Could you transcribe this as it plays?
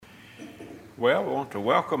Well, we want to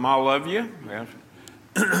welcome all of you. We have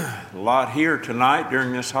a lot here tonight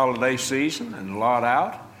during this holiday season and a lot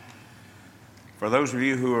out. For those of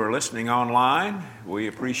you who are listening online, we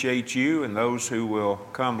appreciate you, and those who will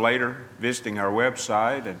come later visiting our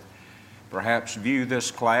website and perhaps view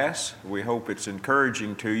this class. We hope it's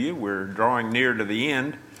encouraging to you. We're drawing near to the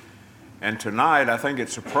end, and tonight I think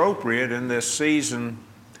it's appropriate in this season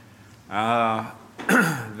that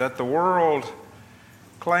the world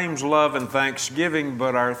claims love and thanksgiving,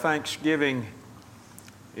 but our thanksgiving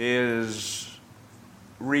is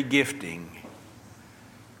regifting.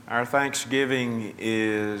 Our thanksgiving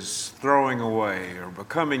is throwing away or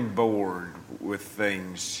becoming bored with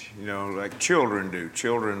things, like children do.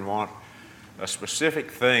 Children want a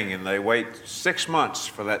specific thing and they wait 6 months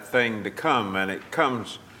for that thing to come, and it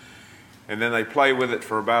comes, and then they play with it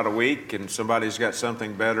for about a week and somebody's got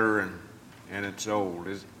something better and it's old.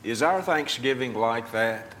 Is our thanksgiving like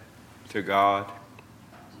that to God?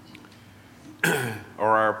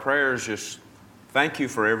 Or our prayers just, thank you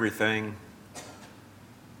for everything,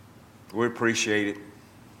 we appreciate it?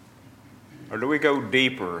 Or do we go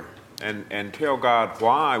deeper and tell God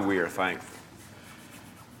why we are thankful?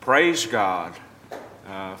 Praise God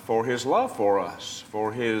for His love for us,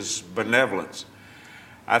 for His benevolence.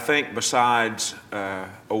 I think besides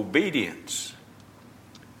obedience,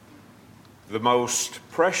 the most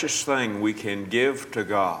precious thing we can give to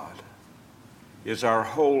God is our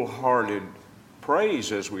wholehearted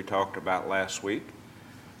praise, as we talked about last week,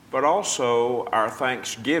 but also our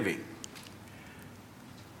thanksgiving.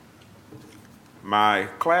 My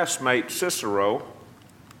classmate Cicero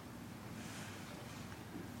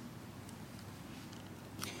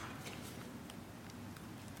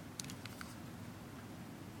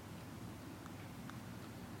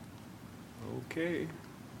Okay.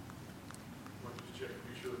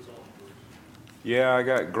 Yeah, I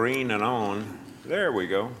got green and on. There we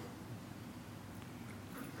go.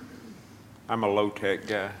 I'm a low-tech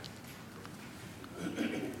guy.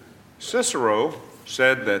 Cicero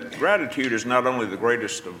said that gratitude is not only the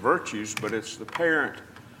greatest of virtues, but it's the parent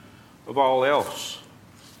of all else.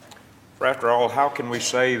 For after all, how can we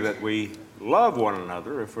say that we love one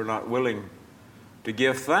another if we're not willing to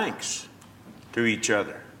give thanks to each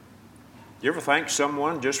other? You ever thank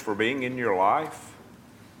someone just for being in your life?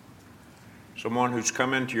 Someone who's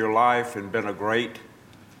come into your life and been a great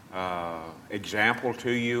example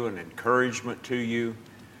to you, an encouragement to you.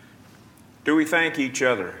 Do we thank each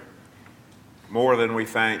other more than we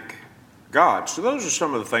thank God? So those are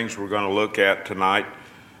some of the things we're going to look at tonight.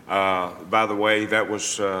 By the way, that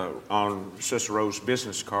was on Cicero's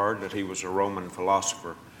business card, that he was a Roman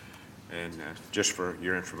philosopher, and just for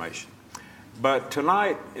your information. But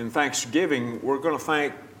tonight in Thanksgiving, we're going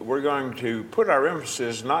to put our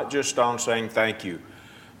emphasis not just on saying thank you,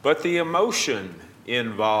 but the emotion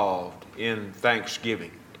involved in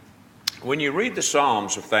Thanksgiving. When you read the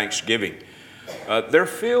Psalms of Thanksgiving, they're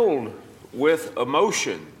filled with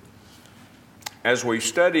emotion. As we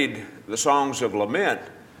studied the Songs of Lament,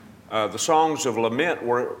 the Songs of Lament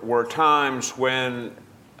were times when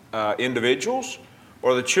individuals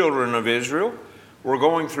or the children of Israel were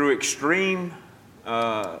going through extreme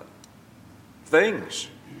things.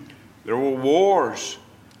 There were wars,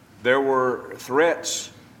 there were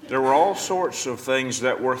threats, there were all sorts of things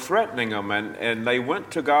that were threatening them, and they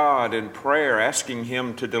went to God in prayer, asking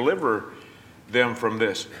Him to deliver them from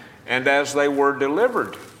this. And as they were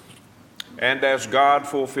delivered, and as God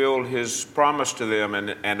fulfilled His promise to them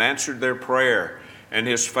and answered their prayer and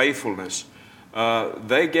His faithfulness,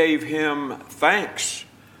 they gave Him thanks.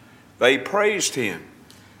 They praised Him,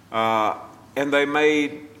 and they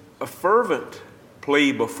made a fervent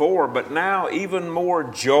plea before, but now even more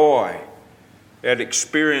joy at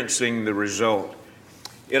experiencing the result.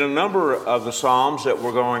 In a number of the Psalms that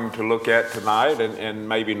we're going to look at tonight, and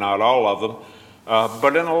maybe not all of them,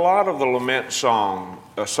 but in a lot of the lament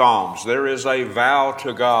Psalms, there is a vow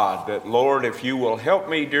to God that, Lord, if you will help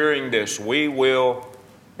me during this, we will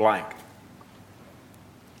blank.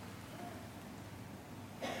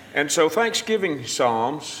 And so Thanksgiving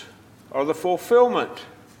Psalms are the fulfillment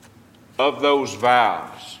of those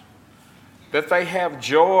vows, that they have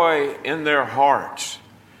joy in their hearts.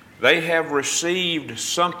 They have received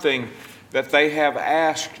something that they have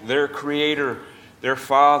asked their Creator, their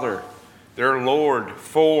Father, their Lord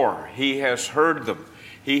for. He has heard them.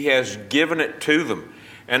 He has given it to them.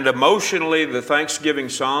 And emotionally, the Thanksgiving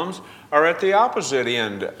Psalms are at the opposite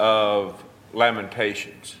end of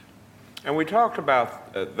Lamentations. And we talked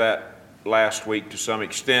about that last week to some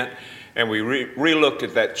extent, and we re-looked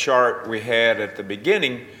at that chart we had at the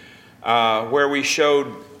beginning where we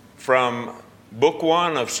showed from Book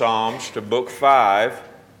 1 of Psalms to Book 5,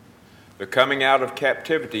 the coming out of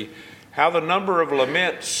captivity, how the number of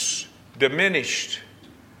laments diminished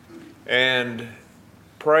and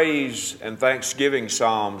praise and thanksgiving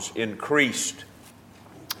psalms increased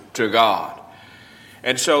to God.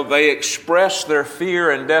 And so they expressed their fear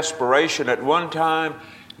and desperation at one time.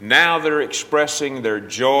 Now they're expressing their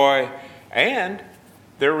joy and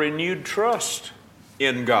their renewed trust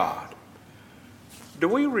in God. Do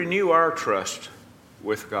we renew our trust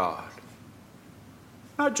with God?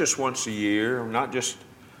 Not just once a year, not just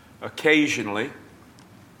occasionally,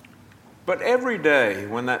 but every day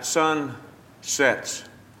when that sun sets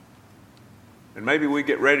and maybe we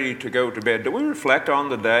get ready to go to bed. Do we reflect on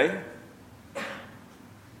the day?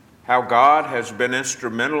 How God has been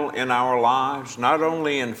instrumental in our lives, not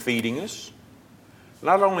only in feeding us,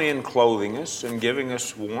 not only in clothing us and giving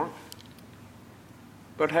us warmth,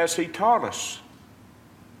 but has He taught us?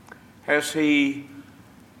 Has He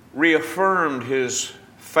reaffirmed His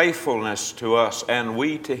faithfulness to us and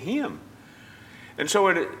we to Him? And so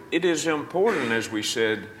it is important, as we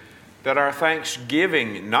said, that our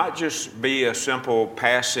thanksgiving not just be a simple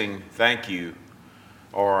passing thank you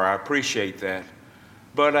or I appreciate that,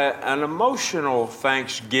 but an emotional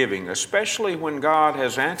thanksgiving, especially when God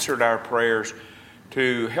has answered our prayers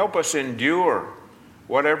to help us endure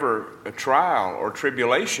whatever a trial or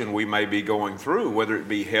tribulation we may be going through, whether it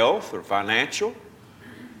be health or financial,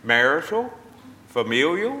 marital,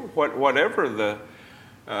 familial, whatever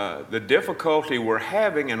the difficulty we're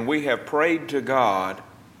having and we have prayed to God.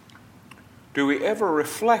 Do we ever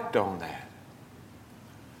reflect on that?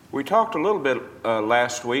 We talked a little bit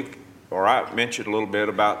last week, or I mentioned a little bit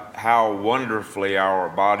about how wonderfully our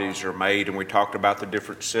bodies are made, and we talked about the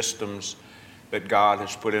different systems that God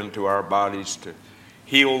has put into our bodies to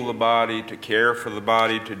heal the body, to care for the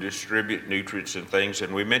body, to distribute nutrients and things,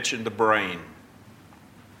 and we mentioned the brain.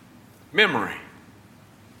 Memory.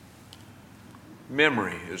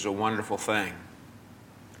 Memory is a wonderful thing.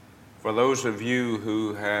 For those of you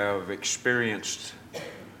who have experienced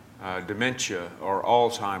dementia or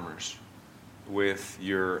Alzheimer's with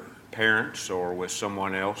your parents or with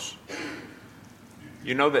someone else,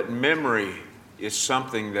 you know that memory is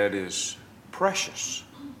something that is precious.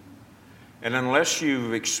 And unless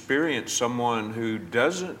you've experienced someone who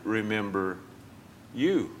doesn't remember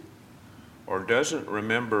you or doesn't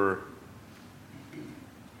remember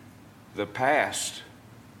the past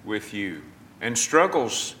with you and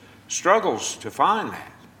struggles to find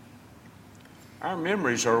that, our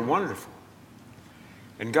memories are wonderful.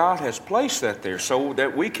 And God has placed that there so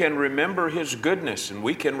that we can remember His goodness and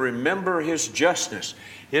we can remember His justness,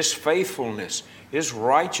 His faithfulness, His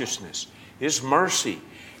righteousness, His mercy,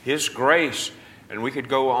 His grace. And we could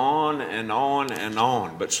go on and on and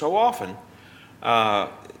on. But so often,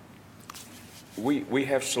 we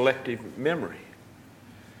have selective memory.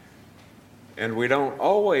 And we don't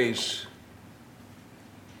always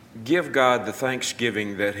give God the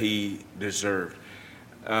thanksgiving that He deserved.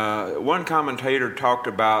 One commentator talked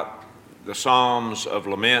about the Psalms of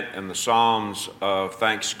Lament and the Psalms of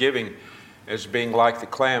Thanksgiving as being like the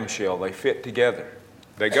clamshell. They fit together.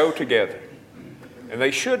 They go together. And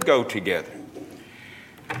they should go together.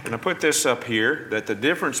 And I put this up here, that the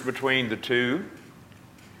difference between the two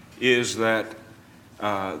is that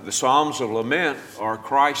the Psalms of Lament are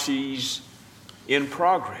crises in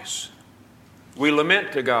progress. We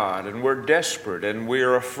lament to God and we're desperate and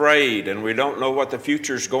we're afraid and we don't know what the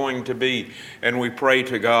future's going to be, and we pray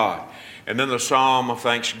to God. And then the Psalm of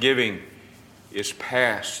Thanksgiving is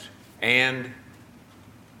past and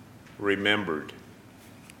remembered.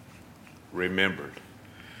 Remembered.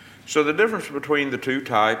 So the difference between the two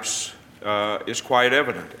types is quite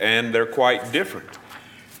evident, and they're quite different.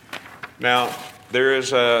 Now, there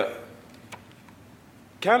is a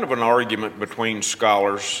kind of an argument between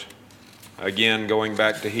scholars. Again, going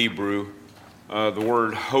back to Hebrew, the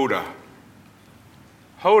word hoda.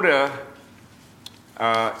 Hoda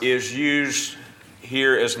is used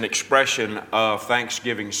here as an expression of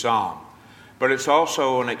thanksgiving psalm, but it's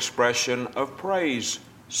also an expression of praise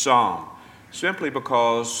psalm, simply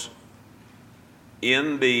because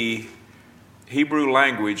in the Hebrew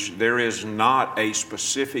language there is not a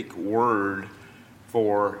specific word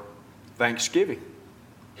for thanksgiving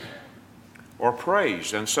or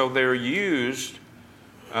praise. And so they're used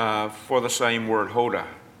for the same word. Hoda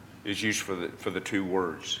is used for the two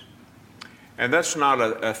words. And that's not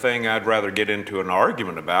a thing I'd rather get into an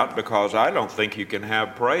argument about, because I don't think you can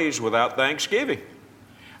have praise without thanksgiving.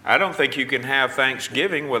 I don't think you can have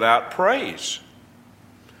thanksgiving without praise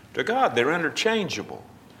to God. They're interchangeable.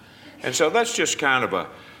 And so that's just kind of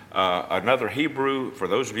another Hebrew. For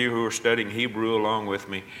those of you who are studying Hebrew along with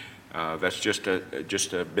me, that's just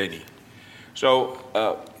a beni.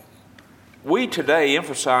 So we today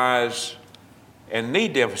emphasize and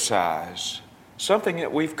need to emphasize something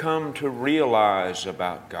that we've come to realize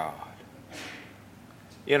about God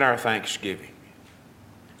in our thanksgiving.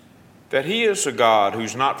 That He is a God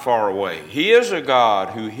who's not far away. He is a God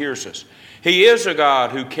who hears us. He is a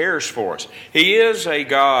God who cares for us. He is a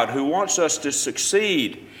God who wants us to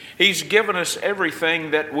succeed. He's given us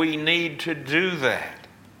everything that we need to do that.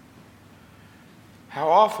 How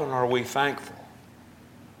often are we thankful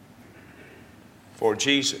for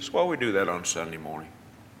Jesus? Well, we do that on Sunday morning.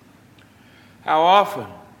 How often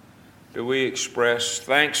do we express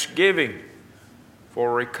thanksgiving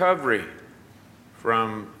for recovery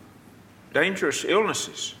from dangerous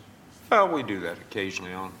illnesses? Well, we do that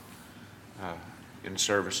occasionally in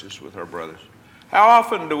services with our brothers. How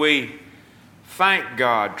often do we thank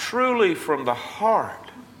God truly from the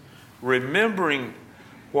heart, remembering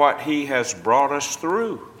what He has brought us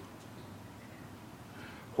through,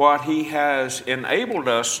 what He has enabled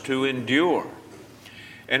us to endure?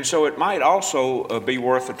 And so it might also be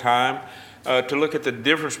worth the time to look at the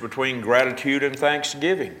difference between gratitude and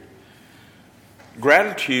thanksgiving.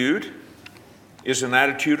 Gratitude is an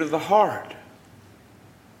attitude of the heart.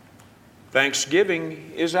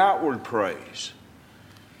 Thanksgiving is outward praise.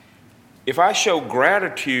 If I show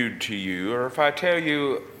gratitude to you, or if I tell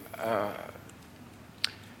you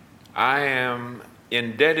I am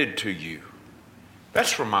indebted to you,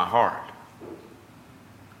 that's from my heart.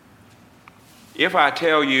 If I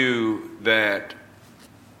tell you that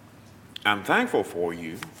I'm thankful for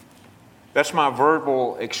you, that's my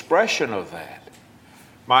verbal expression of that.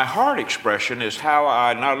 My heart expression is how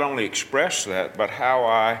I not only express that, but how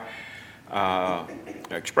I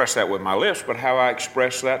express that with my lips, but how I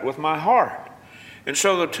express that with my heart. And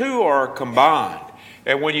so the two are combined.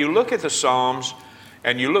 And when you look at the Psalms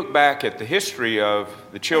and you look back at the history of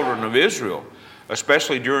the children of Israel,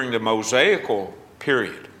 especially during the Mosaical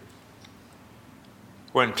period,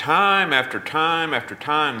 when time after time after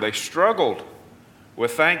time they struggled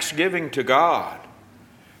with thanksgiving to God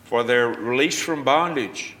for their release from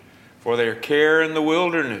bondage, for their care in the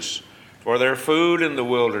wilderness, for their food in the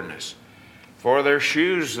wilderness, for their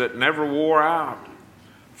shoes that never wore out,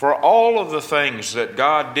 for all of the things that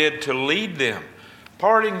God did to lead them,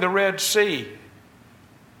 parting the Red Sea.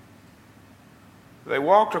 They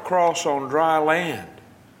walked across on dry land,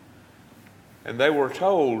 and they were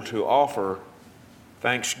told to offer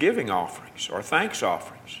thanksgiving offerings or thanks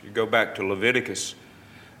offerings. You go back to Leviticus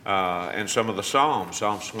and some of the Psalms,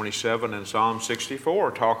 Psalms 27 and Psalm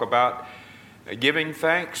 64 talk about giving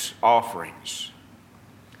thanks offerings.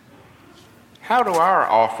 How do our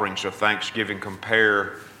offerings of thanksgiving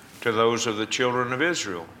compare to those of the children of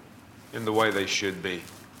Israel in the way they should be?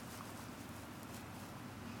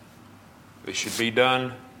 They should be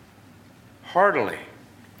done heartily,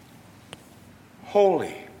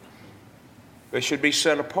 holy. They should be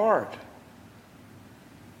set apart.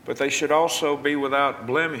 But they should also be without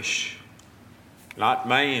blemish, not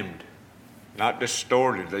maimed, not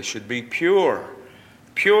distorted. They should be pure.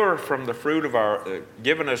 Pure from the fruit of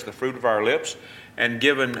given as the fruit of our lips, and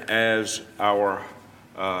given as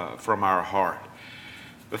from our heart.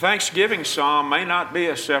 The Thanksgiving Psalm may not be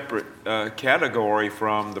a separate category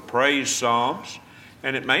from the praise Psalms,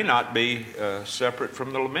 and it may not be separate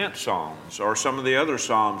from the lament Psalms or some of the other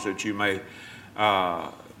Psalms that you may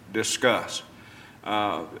discuss.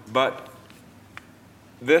 But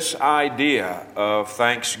this idea of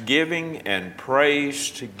thanksgiving and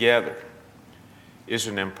praise together is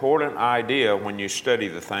an important idea when you study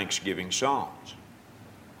the Thanksgiving Psalms.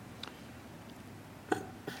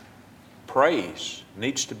 Praise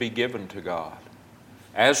needs to be given to God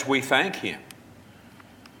as we thank Him.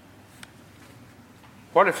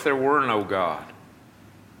 What if there were no God?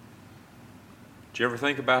 Did you ever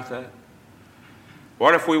think about that?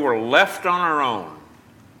 What if we were left on our own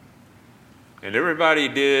and everybody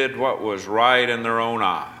did what was right in their own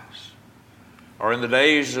eyes? Or in the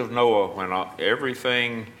days of Noah, when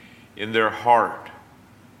everything in their heart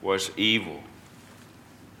was evil.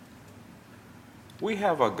 We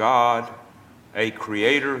have a God, a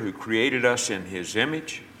Creator who created us in His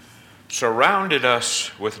image, surrounded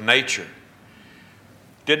us with nature,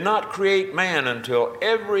 did not create man until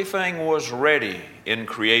everything was ready in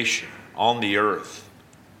creation on the earth,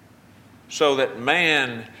 so that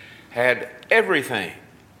man had everything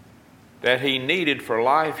that he needed for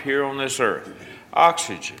life here on this earth.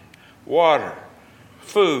 Oxygen, water,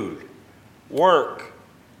 food, work,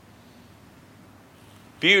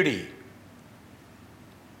 beauty,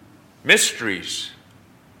 mysteries,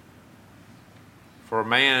 for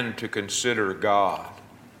man to consider God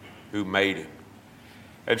who made him.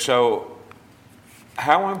 And so,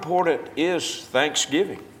 how important is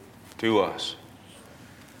thanksgiving to us?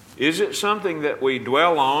 Is it something that we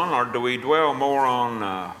dwell on, or do we dwell more on,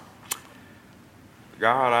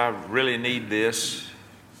 God, I really need this.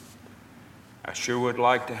 I sure would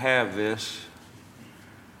like to have this.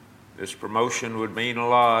 This promotion would mean a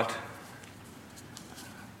lot.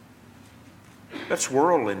 That's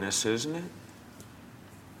worldliness, isn't it?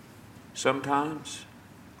 Sometimes.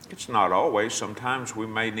 It's not always. Sometimes we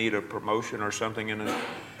may need a promotion or something in a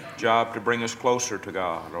job to bring us closer to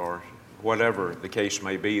God, or whatever the case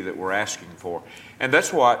may be that we're asking for. And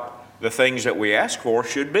that's what the things that we ask for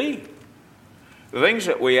should be. The things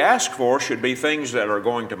that we ask for should be things that are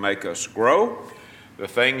going to make us grow, the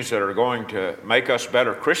things that are going to make us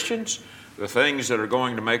better Christians, the things that are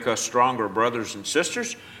going to make us stronger brothers and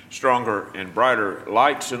sisters, stronger and brighter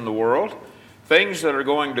lights in the world, things that are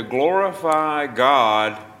going to glorify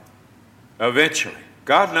God eventually.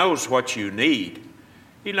 God knows what you need.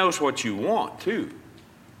 He knows what you want too.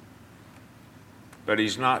 But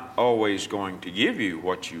He's not always going to give you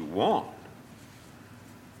what you want.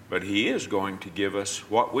 But He is going to give us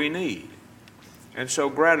what we need. And so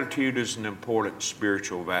gratitude is an important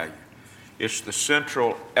spiritual value. It's the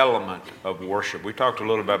central element of worship. We talked a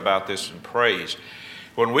little bit about this in praise.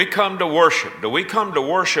 When we come to worship, do we come to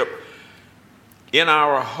worship in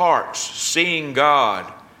our hearts, seeing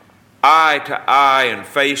God eye to eye and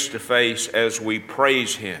face to face as we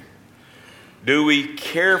praise Him? Do we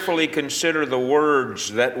carefully consider the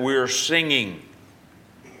words that we're singing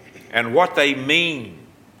and what they mean?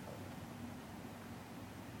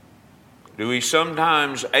 Do we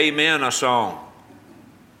sometimes amen a song?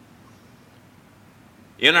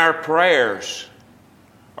 In our prayers,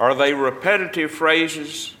 are they repetitive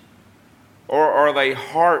phrases, or are they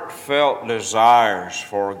heartfelt desires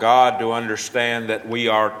for God to understand that we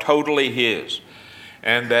are totally His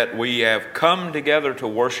and that we have come together to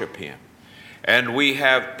worship Him, and we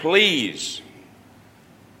have pleas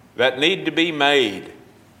that need to be made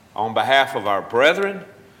on behalf of our brethren,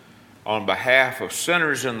 on behalf of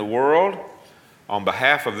sinners in the world, on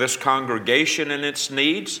behalf of this congregation and its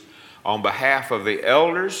needs, on behalf of the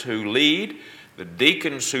elders who lead, the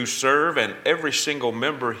deacons who serve, and every single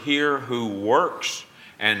member here who works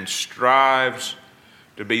and strives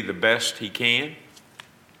to be the best he can.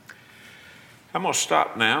 I'm going to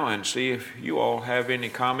stop now and see if you all have any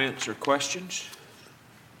comments or questions.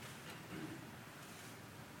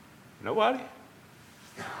 Nobody?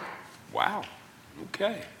 Wow.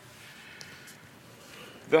 Okay.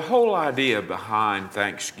 The whole idea behind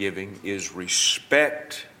Thanksgiving is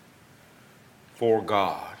respect for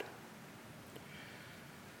God.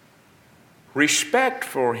 Respect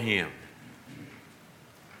for Him.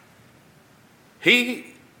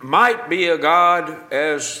 He might be a God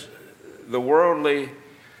as the worldly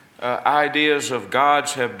ideas of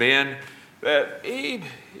gods have been, that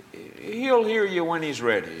He'll hear you when He's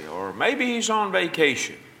ready, or maybe He's on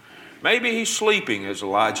vacation. Maybe He's sleeping, as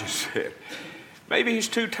Elijah said. Maybe He's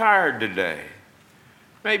too tired today.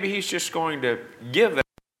 Maybe He's just going to give that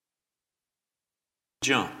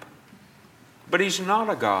jump. But He's not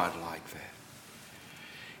a God like that.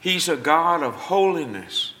 He's a God of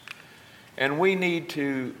holiness. And we need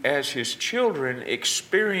to, as His children,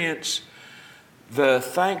 experience the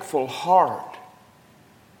thankful heart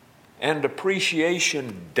and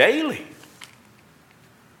appreciation daily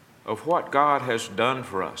of what God has done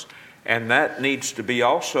for us. And that needs to be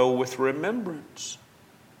also with remembrance.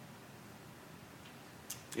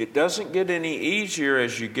 It doesn't get any easier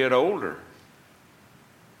as you get older.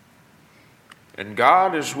 And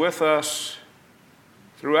God is with us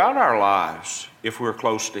throughout our lives if we're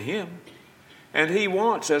close to Him. And He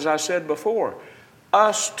wants, as I said before,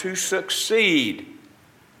 us to succeed,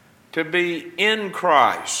 to be in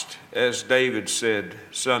Christ, as David said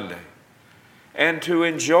Sunday, and to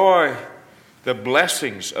enjoy the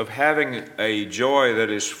blessings of having a joy that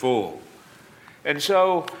is full. And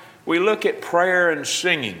so we look at prayer and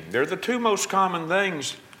singing. They're the two most common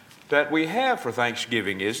things that we have for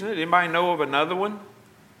Thanksgiving, isn't it? Anybody know of another one?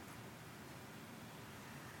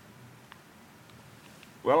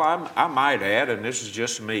 Well, I might add, and this is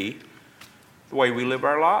just me, the way we live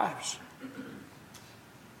our lives.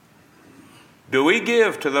 Do we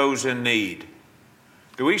give to those in need?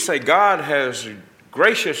 Do we say, God has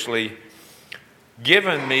graciously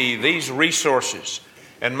given me these resources,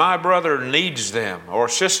 and my brother needs them, or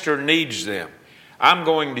sister needs them. I'm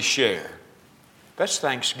going to share. That's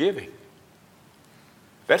thanksgiving.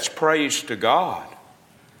 That's praise to God.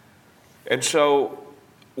 And so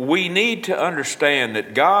we need to understand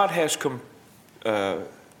that God has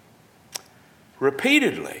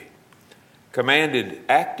repeatedly commanded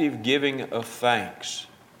active giving of thanks.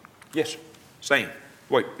 Yes, Sam.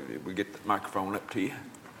 Wait, we get the microphone up to you.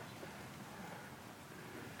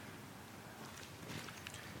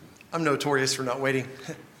 I'm notorious for not waiting.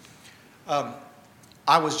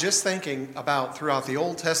 I was just thinking about throughout the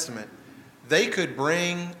Old Testament, they could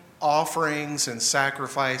bring offerings and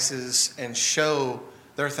sacrifices and show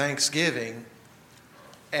their thanksgiving.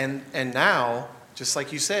 And now, just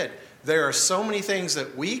like you said, there are so many things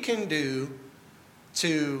that we can do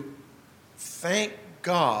to thank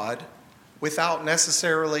God without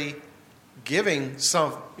necessarily giving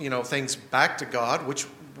some, things back to God,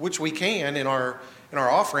 which we can in our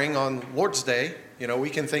offering on Lord's Day. We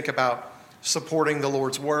can think about supporting the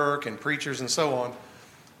Lord's work and preachers and so on.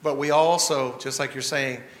 But we also, just like you're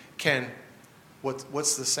saying, can,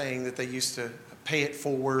 what's the saying that they used to pay it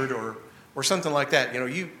forward or something like that.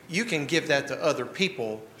 You can give that to other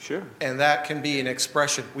people. Sure. And that can be an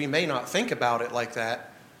expression. We may not think about it like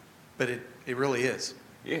that, but it really is.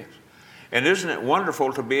 Yes. And isn't it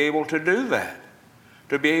wonderful to be able to do that?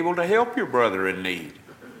 To be able to help your brother in need?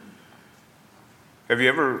 Have you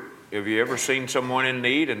ever seen someone in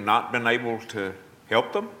need and not been able to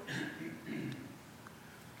help them?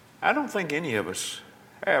 I don't think any of us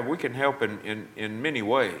have. We can help in many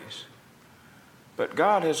ways. But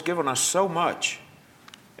God has given us so much.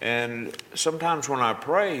 And sometimes when I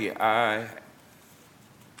pray, I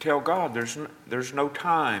tell God there's no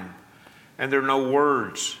time and there are no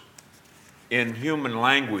words in human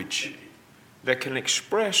language that can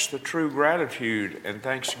express the true gratitude and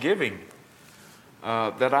thanksgiving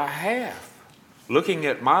that I have, looking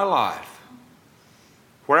at my life,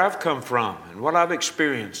 where I've come from and what I've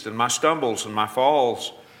experienced, and my stumbles and my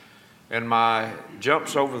falls and my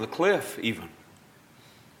jumps over the cliff even.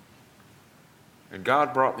 And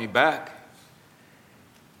God brought me back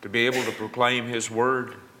to be able to proclaim His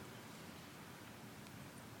word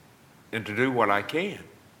and to do what I can.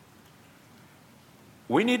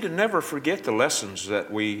 We need to never forget the lessons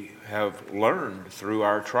that we have learned through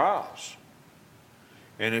our trials.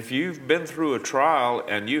 And if you've been through a trial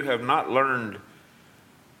and you have not learned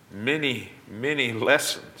many, many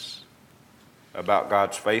lessons about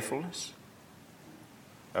God's faithfulness,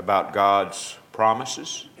 about God's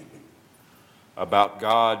promises, about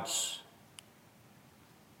God's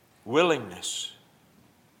willingness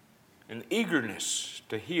and eagerness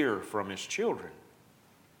to hear from His children,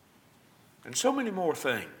 and so many more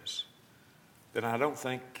things, that I don't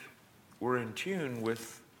think we're in tune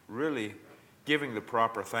with really giving the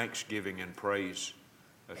proper thanksgiving and praise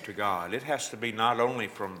to God. It has to be not only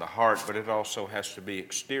from the heart, but it also has to be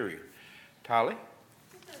exterior. Tolly?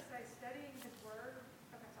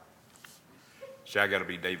 See, I got to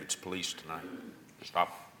be David's police tonight. Stop.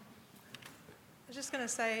 I was just going to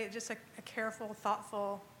say, just a careful,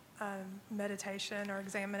 thoughtful meditation or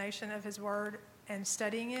examination of His Word and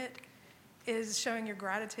studying it is showing your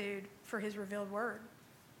gratitude for His revealed Word.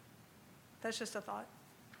 That's just a thought.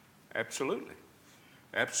 Absolutely.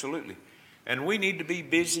 Absolutely. And we need to be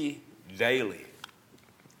busy daily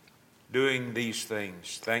doing these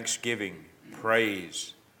things: thanksgiving,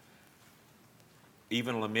 praise,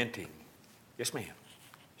 even lamenting. Yes, ma'am.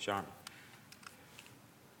 Sean.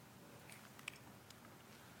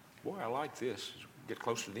 Boy, I like this. Get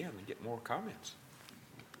close to the end and get more comments.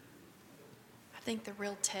 I think the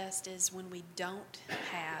real test is when we don't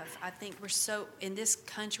have. I think we're so, in this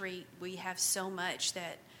country, we have so much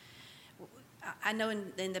that I know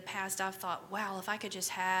in the past I've thought, wow, if I could just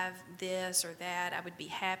have this or that, I would be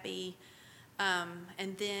happy.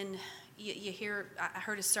 And then you hear, I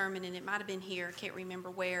heard a sermon, and it might have been here, I can't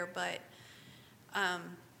remember where, but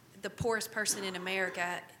the poorest person in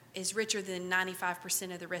America is richer than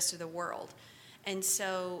 95% of the rest of the world. And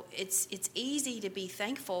so it's easy to be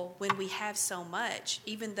thankful when we have so much,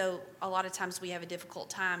 even though a lot of times we have a difficult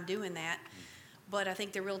time doing that. But I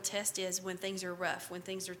think the real test is when things are rough, when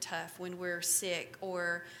things are tough, when we're sick,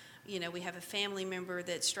 or we have a family member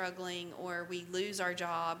that's struggling, or we lose our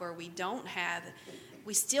job, or we don't have,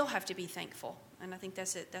 we still have to be thankful. And I think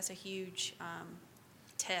that's a huge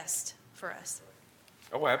test for us.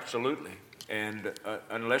 Oh, absolutely. And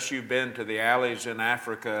unless you've been to the alleys in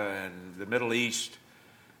Africa and the Middle East,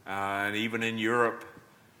 and even in Europe,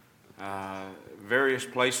 various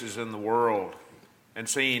places in the world, and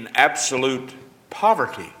seen absolute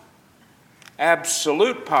poverty,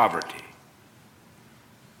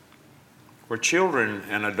 where children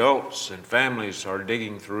and adults and families are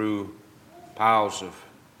digging through piles of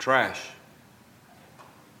trash,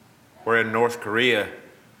 where in North Korea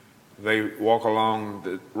they walk along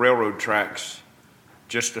the railroad tracks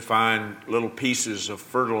just to find little pieces of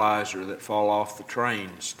fertilizer that fall off the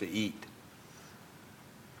trains to eat.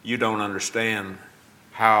 You don't understand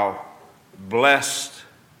how blessed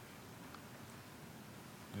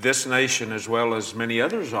this nation as well as many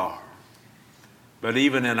others are. But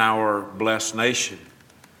even in our blessed nation,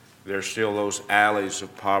 there's still those alleys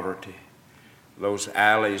of poverty, those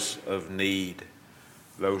alleys of need,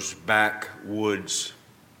 those backwoods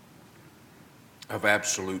of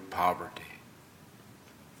absolute poverty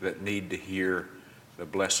that need to hear the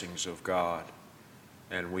blessings of God.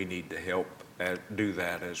 And we need to help do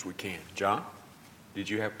that as we can. John, did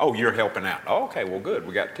you have? Oh, you're helping out. Oh, okay, well, good.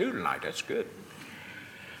 We got 2 tonight. That's good.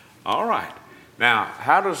 All right. Now,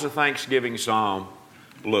 how does the Thanksgiving psalm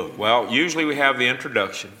look? Well, usually we have the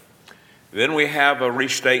introduction. Then we have a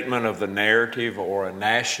restatement of the narrative or a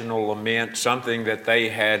national lament, something that they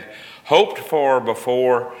had hoped for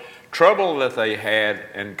before, trouble that they had,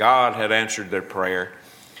 and God had answered their prayer.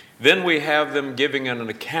 Then we have them giving an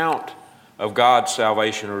account of God's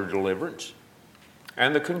salvation or deliverance,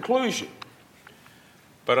 and the conclusion.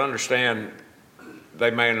 But understand,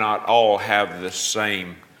 they may not all have the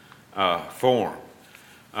same form.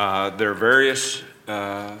 There are various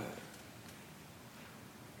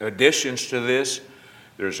additions to this.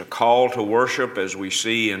 There's a call to worship, as we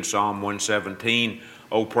see in Psalm 117.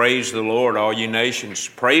 Oh, praise the Lord, all you nations.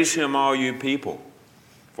 Praise him, all you people.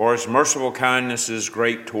 For his merciful kindness is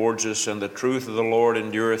great towards us, and the truth of the Lord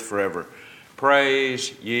endureth forever.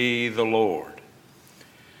 Praise ye the Lord.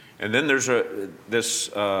 And then there's this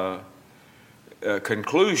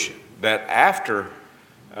conclusion that after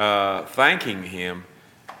thanking him,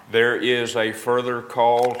 there is a further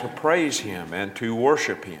call to praise him and to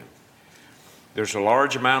worship him. There's a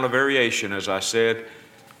large amount of variation, as I said,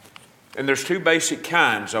 and there's 2 basic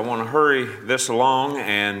kinds. I want to hurry this along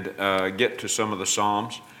and get to some of the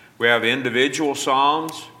psalms. We have individual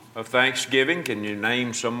psalms of thanksgiving. Can you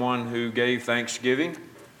name someone who gave thanksgiving?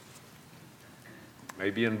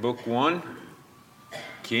 Maybe in book 1,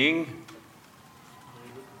 King,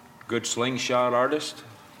 good slingshot artist,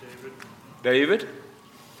 David.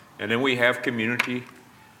 And then we have community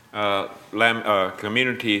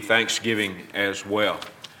thanksgiving as well.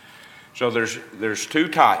 So there's 2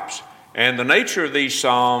 types. And the nature of these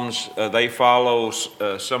psalms, they follow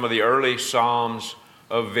some of the early psalms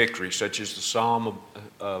of victory, such as the Psalm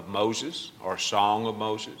of Moses, or Song of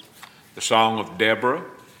Moses, the Song of Deborah,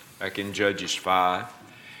 back in Judges 5.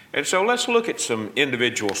 And so let's look at some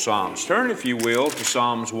individual psalms. Turn, if you will, to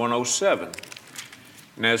Psalms 107.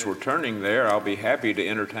 And as we're turning there, I'll be happy to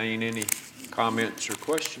entertain any comments or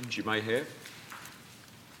questions you may have.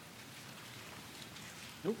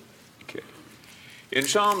 Nope. Okay. In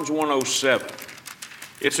Psalms 107,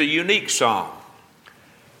 it's a unique psalm.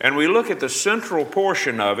 And we look at the central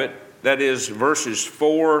portion of it, that is verses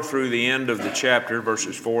 4 through the end of the chapter,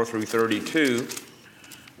 verses 4 through 32.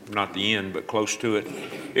 Not the end, but close to it.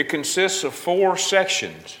 It consists of 4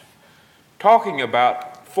 sections talking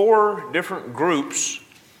about 4 different groups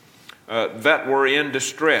that were in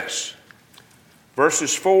distress.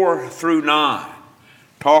 Verses 4 through 9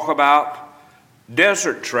 talk about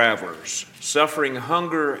desert travelers suffering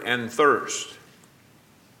hunger and thirst.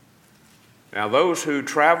 Now, those who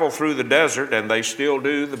travel through the desert, and they still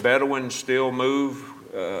do, the Bedouins still move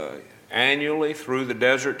annually through the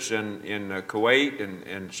deserts in Kuwait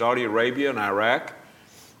and Saudi Arabia and Iraq.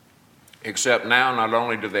 Except now, not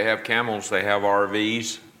only do they have camels, they have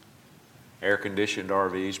RVs, air-conditioned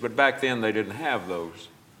RVs. But back then, they didn't have those.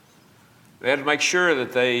 They had to make sure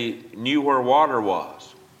that they knew where water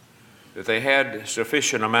was, that they had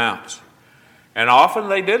sufficient amounts. And often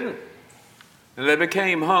they didn't. And they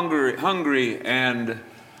became hungry and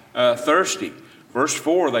thirsty. Verse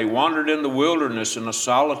 4, they wandered in the wilderness in a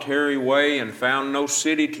solitary way and found no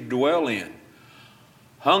city to dwell in.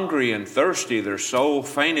 Hungry and thirsty, their soul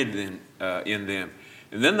fainted in them.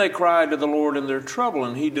 And then they cried to the Lord in their trouble,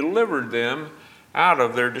 and he delivered them out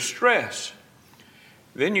of their distress.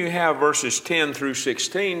 Then you have verses 10 through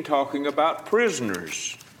 16 talking about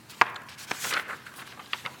prisoners.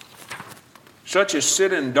 Such as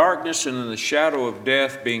sit in darkness and in the shadow of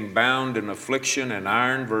death, being bound in affliction and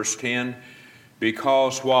iron. Verse 10,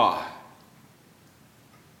 because why?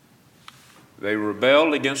 They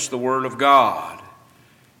rebelled against the word of God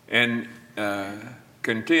and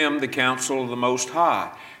contemned the counsel of the Most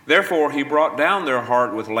High. Therefore he brought down their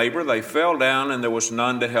heart with labor. They fell down, and there was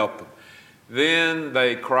none to help them. Then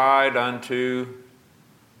they cried unto,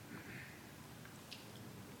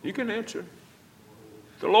 you can answer,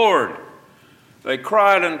 the Lord. They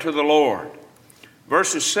cried unto the Lord.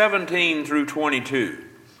 Verses 17 through 22.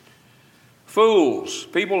 Fools,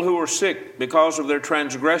 people who are sick because of their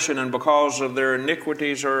transgression and because of their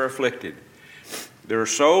iniquities are afflicted. Their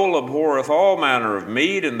soul abhorreth all manner of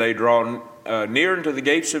meat, and they draw near unto the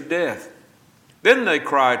gates of death. Then they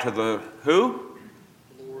cry to the who?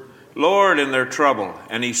 Lord in their trouble,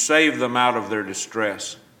 and he saved them out of their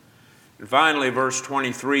distress. And finally, verse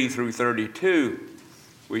 23 through 32,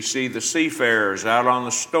 we see the seafarers out on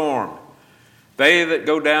the storm. They that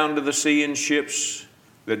go down to the sea in ships,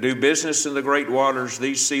 that do business in the great waters,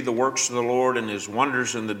 these see the works of the Lord and his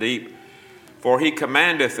wonders in the deep. For he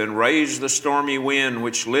commandeth and raised the stormy wind,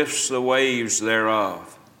 which lifts the waves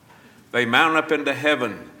thereof. They mount up into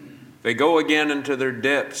heaven. They go again into their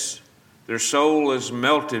depths. Their soul is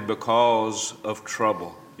melted because of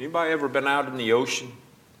trouble. Anybody ever been out in the ocean,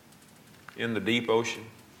 in the deep ocean,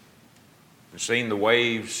 and seen the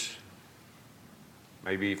waves,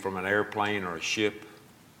 maybe from an airplane or a ship?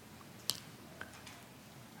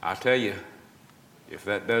 I tell you, if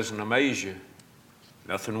that doesn't amaze you,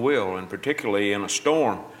 nothing will, and particularly in a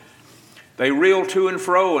storm. They reel to and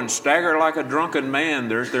fro and stagger like a drunken man.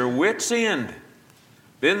 They're at their wits' end.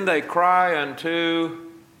 Then they cry unto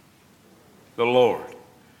the Lord.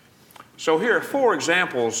 So here are 4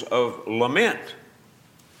 examples of lament.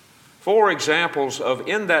 4 examples of,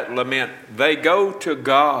 in that lament, they go to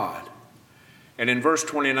God. And in verse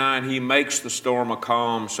 29, he makes the storm a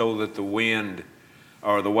calm so that the wind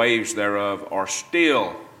or the waves thereof are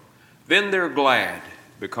still. Then they're glad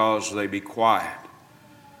because they be quiet.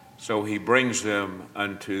 So he brings them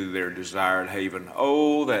unto their desired haven.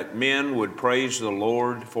 Oh, that men would praise the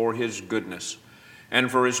Lord for his goodness and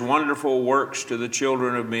for his wonderful works to the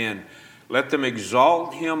children of men. Let them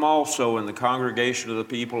exalt him also in the congregation of the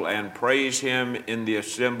people and praise him in the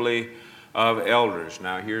assembly of elders.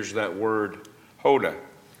 Now here's that word, hoda.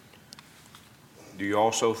 Do you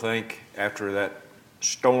also think after that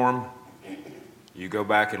storm, you go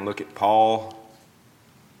back and look at Paul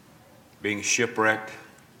being shipwrecked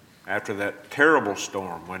after that terrible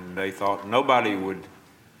storm when they thought nobody would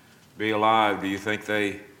be alive? Do you think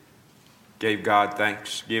they gave God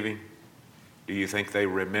thanksgiving? Do you think they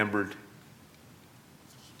remembered?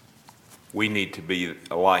 We need to be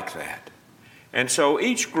like that. And so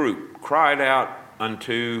each group cried out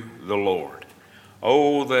unto the Lord.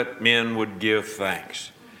 Oh, that men would give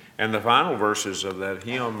thanks. And the final verses of that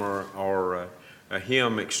hymn are a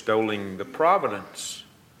hymn extolling the providence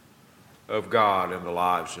of God in the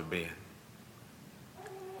lives of men.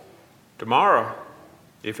 Tomorrow,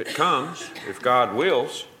 if it comes, if God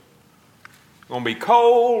wills, it's going to be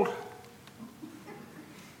cold.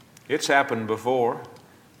 It's happened before.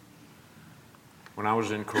 When I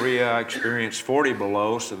was in Korea, I experienced 40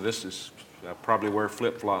 below, so I'll probably wear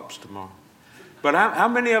flip-flops tomorrow. But how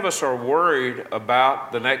many of us are worried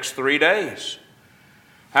about the next 3 days?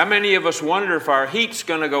 How many of us wonder if our heat's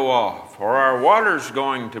going to go off or our water's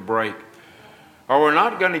going to break or we're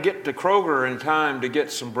not going to get to Kroger in time to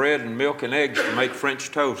get some bread and milk and eggs to make French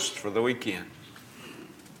toast for the weekend?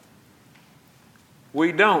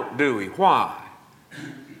 We don't, do we? Why?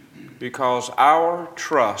 Because our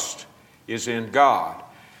trust is in God.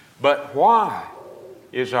 But why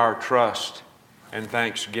is our trust and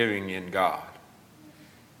thanksgiving in God?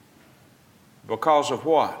 Because of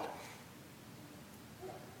what?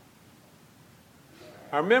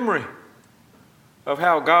 Our memory of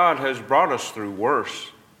how God has brought us through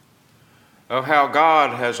worse, of how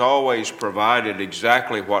God has always provided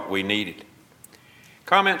exactly what we needed.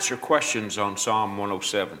 Comments or questions on Psalm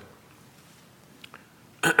 107?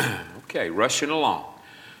 Okay, rushing along.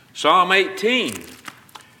 Psalm 18.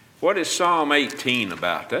 What is Psalm 18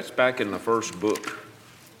 about? That's back in the first book.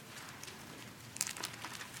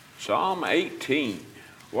 Psalm 18.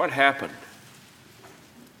 What happened?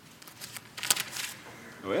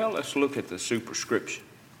 Well, let's look at the superscription.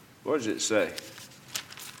 What does it say?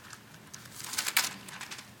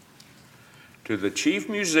 To the chief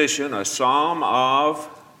musician, a psalm of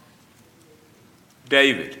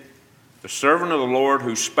David, the servant of the Lord,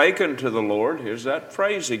 who spake unto the Lord. Here's that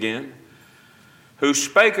phrase again. Who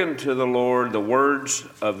spake unto the Lord the words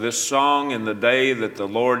of this song in the day that the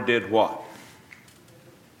Lord did what?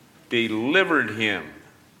 Delivered him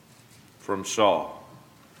from Saul.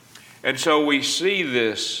 And so we see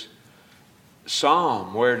this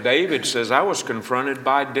psalm where David says, I was confronted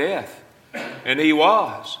by death. And he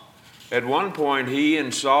was. At one point, he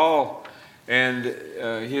and Saul and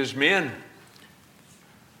his men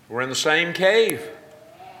were in the same cave.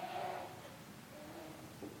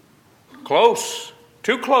 Close,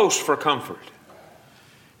 too close for comfort.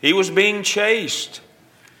 He was being chased.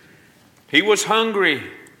 He was hungry.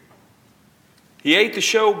 He ate the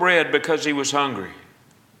showbread because he was hungry.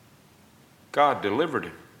 God delivered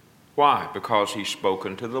him. Why? Because he spoke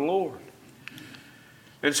unto the Lord.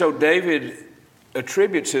 And so David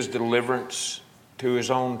attributes his deliverance to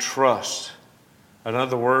his own trust.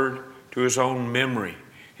 Another word, to his own memory,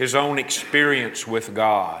 his own experience with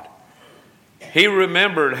God. He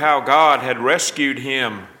remembered how God had rescued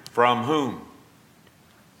him from whom?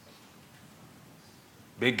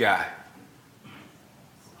 Big guy.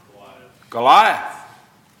 Goliath.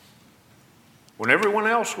 When everyone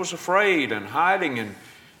else was afraid and hiding,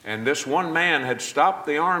 and this one man had stopped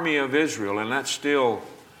the army of Israel, and that still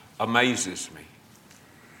amazes me.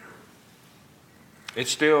 It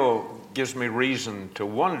still gives me reason to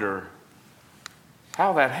wonder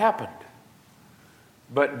how that happened.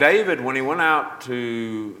 But David, when he went out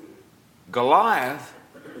to Goliath,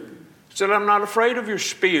 said, I'm not afraid of your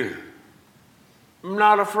spear. I'm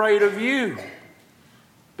not afraid of you.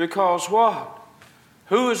 Because what?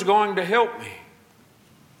 Who is going to help me?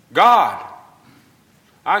 God.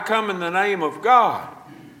 I come in the name of God.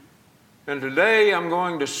 And today I'm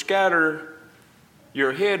going to scatter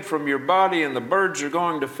your head from your body, and the birds are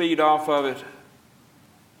going to feed off of it.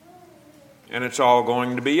 And it's all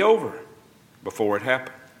going to be over before it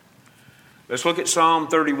happened. Let's look at Psalm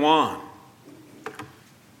 31.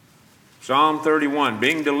 Psalm 31,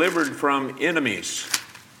 being delivered from enemies.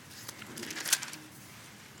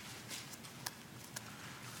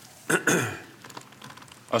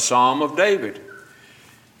 A psalm of David.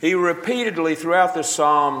 He repeatedly throughout the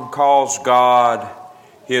psalm calls God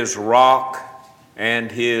his rock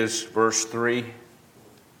and his, verse 3.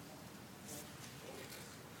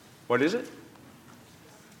 What is it?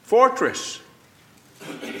 Fortress.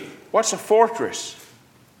 What's a fortress?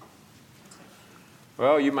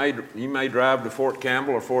 Well, you may drive to Fort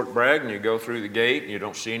Campbell or Fort Bragg and you go through the gate and you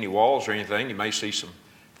don't see any walls or anything. You may see some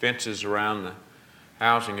fences around the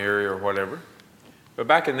housing area or whatever. But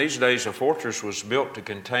back in these days, a fortress was built to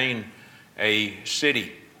contain a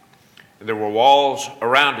city. There were walls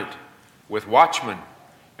around it with watchmen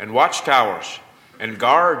and watchtowers and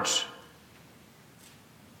guards.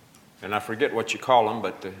 And I forget what you call them,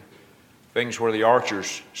 but the things where the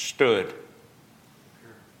archers stood.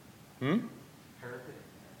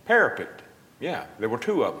 Parapet. Yeah, there were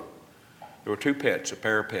two of them. There were two pets, a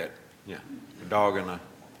parapet. Yeah, a dog and a...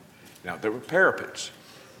 Now, there were parapets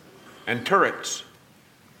and turrets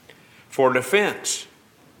for defense.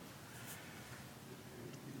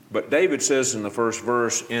 But David says in the first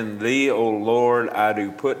verse, in thee, O Lord, I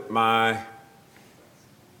do put my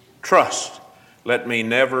trust. Let me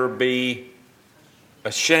never be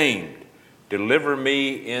ashamed. Deliver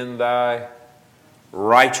me in thy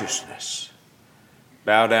righteousness.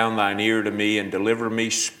 Bow down thine ear to me and deliver me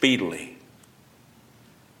speedily.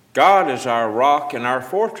 God is our rock and our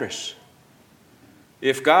fortress.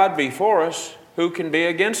 If God be for us, who can be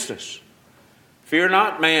against us? Fear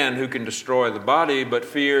not man who can destroy the body, but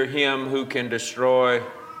fear him who can destroy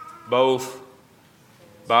both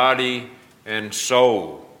body and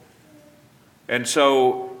soul. And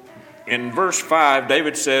so in verse 5,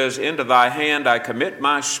 David says, into thy hand I commit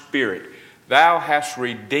my spirit. Thou hast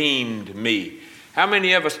redeemed me. How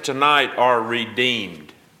many of us tonight are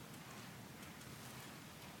redeemed?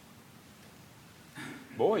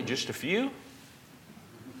 Boy, just a few?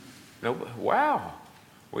 No, wow.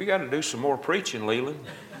 We got to do some more preaching, Leland.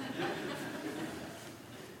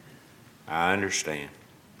 I understand.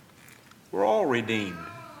 We're all redeemed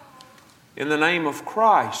in the name of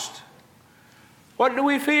Christ. What do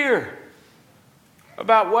we fear?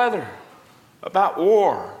 About weather, about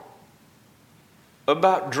war,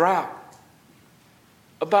 about drought,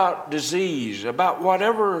 about disease, about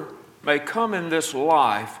whatever may come in this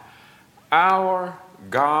life. Our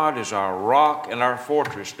God is our rock and our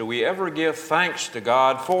fortress. Do we ever give thanks to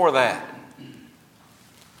God for that?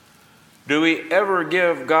 Do we ever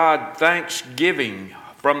give God thanksgiving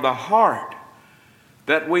from the heart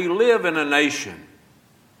that we live in a nation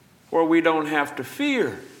where we don't have to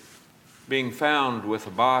fear being found with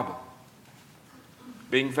a Bible,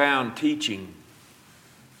 being found teaching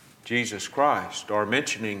Jesus Christ or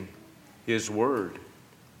mentioning His Word?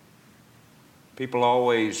 People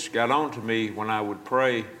always got on to me when I would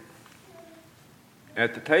pray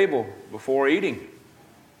at the table before eating.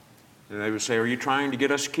 And they would say, are you trying to get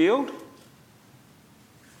us killed?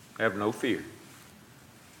 Have no fear.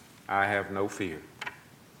 I have no fear.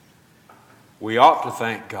 We ought to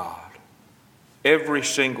thank God every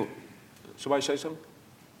single... Somebody say something?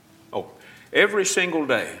 Oh, every single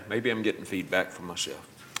day. Maybe I'm getting feedback from myself.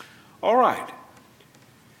 All right.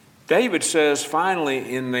 David says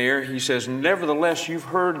finally in there, he says, nevertheless, you've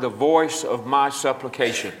heard the voice of my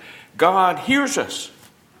supplication. God hears us.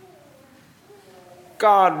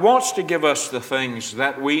 God wants to give us the things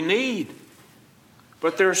that we need.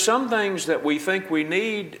 But there are some things that we think we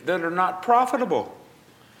need that are not profitable.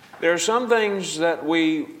 There are some things that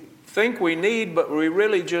we think we need, but we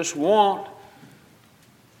really just want,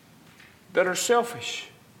 that are selfish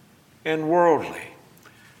and worldly.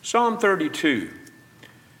 Psalm 32.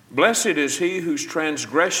 Blessed is he whose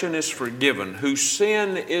transgression is forgiven, whose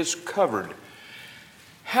sin is covered.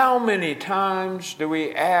 How many times do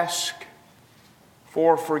we ask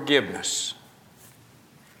for forgiveness?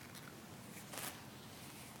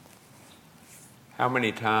 How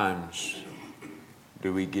many times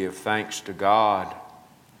do we give thanks to God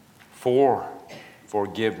for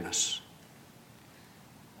forgiveness?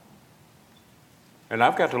 And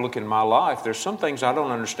I've got to look in my life. There's some things I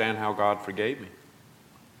don't understand how God forgave me.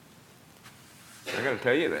 I got to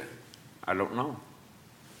tell you that. I don't know.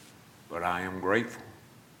 But I am grateful.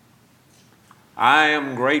 I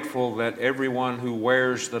am grateful that everyone who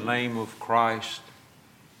wears the name of Christ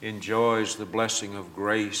enjoys the blessing of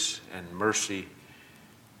grace and mercy,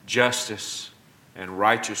 justice and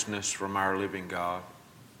righteousness from our living God.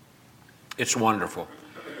 It's wonderful.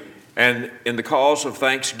 And in the cause of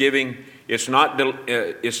thanksgiving, it's not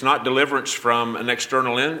deliverance from an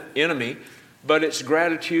external enemy, but it's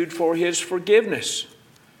gratitude for his forgiveness.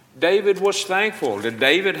 David was thankful. Did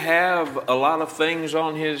David have a lot of things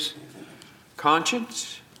on his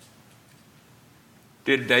conscience?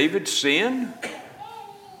 Did David sin?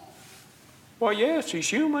 Well, yes, he's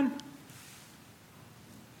human.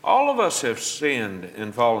 All of us have sinned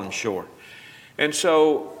and fallen short. And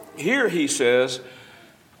so here he says,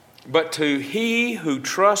 but to he who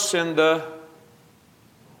trusts in the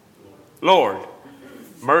Lord,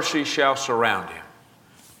 mercy shall surround him.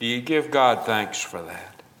 Do you give God thanks for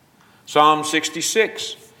that? Psalm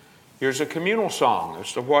 66. Here's a communal song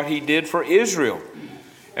as to what he did for Israel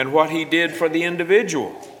and what he did for the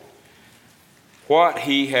individual. What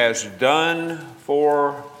he has done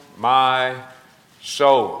for my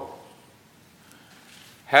soul.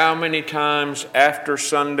 How many times after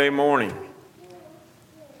Sunday morning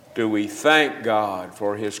do we thank God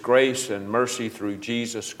for his grace and mercy through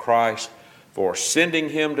Jesus Christ, for sending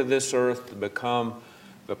him to this earth to become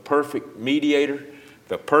the perfect mediator,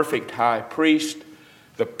 the perfect high priest,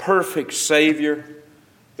 the perfect Savior,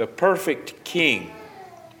 the perfect King.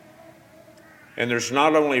 And there's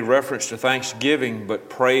not only reference to thanksgiving, but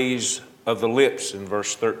praise of the lips in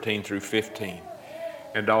verse 13 through 15,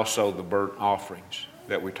 and also the burnt offerings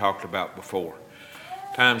that we talked about before.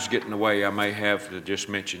 Time's getting away. I may have to just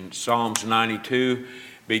mention Psalms 92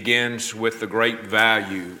 begins with the great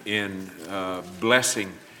value in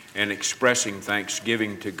blessing and expressing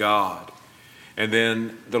thanksgiving to God. And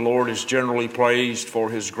then the Lord is generally praised for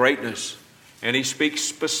his greatness. And he speaks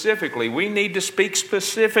specifically. We need to speak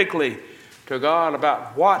specifically to God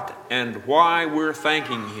about what and why we're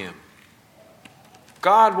thanking him.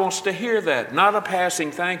 God wants to hear that. Not a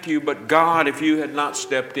passing thank you, but God, if you had not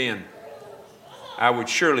stepped in, I would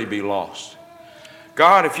surely be lost.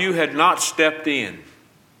 God, if you had not stepped in,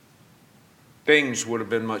 things would have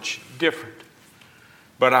been much different.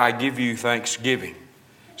 But I give you thanksgiving.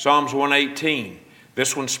 Psalms 118.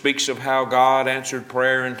 This one speaks of how God answered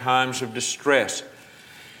prayer in times of distress,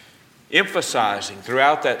 emphasizing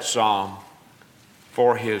throughout that psalm,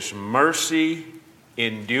 for his mercy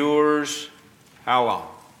endures how long?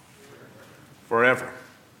 Forever.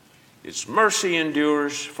 His mercy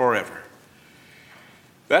endures forever.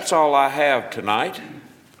 That's all I have tonight.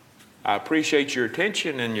 I appreciate your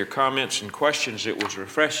attention and your comments and questions. It was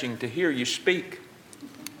refreshing to hear you speak.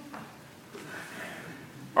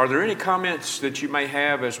 Are there any comments that you may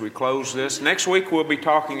have as we close this? Next week we'll be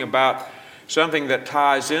talking about something that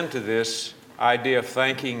ties into this idea of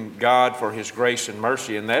thanking God for his grace and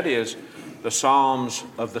mercy, and that is the Psalms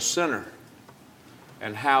of the sinner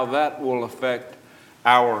and how that will affect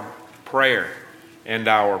our prayer and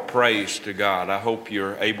our praise to God. I hope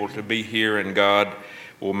you're able to be here and God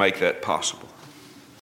will make that possible.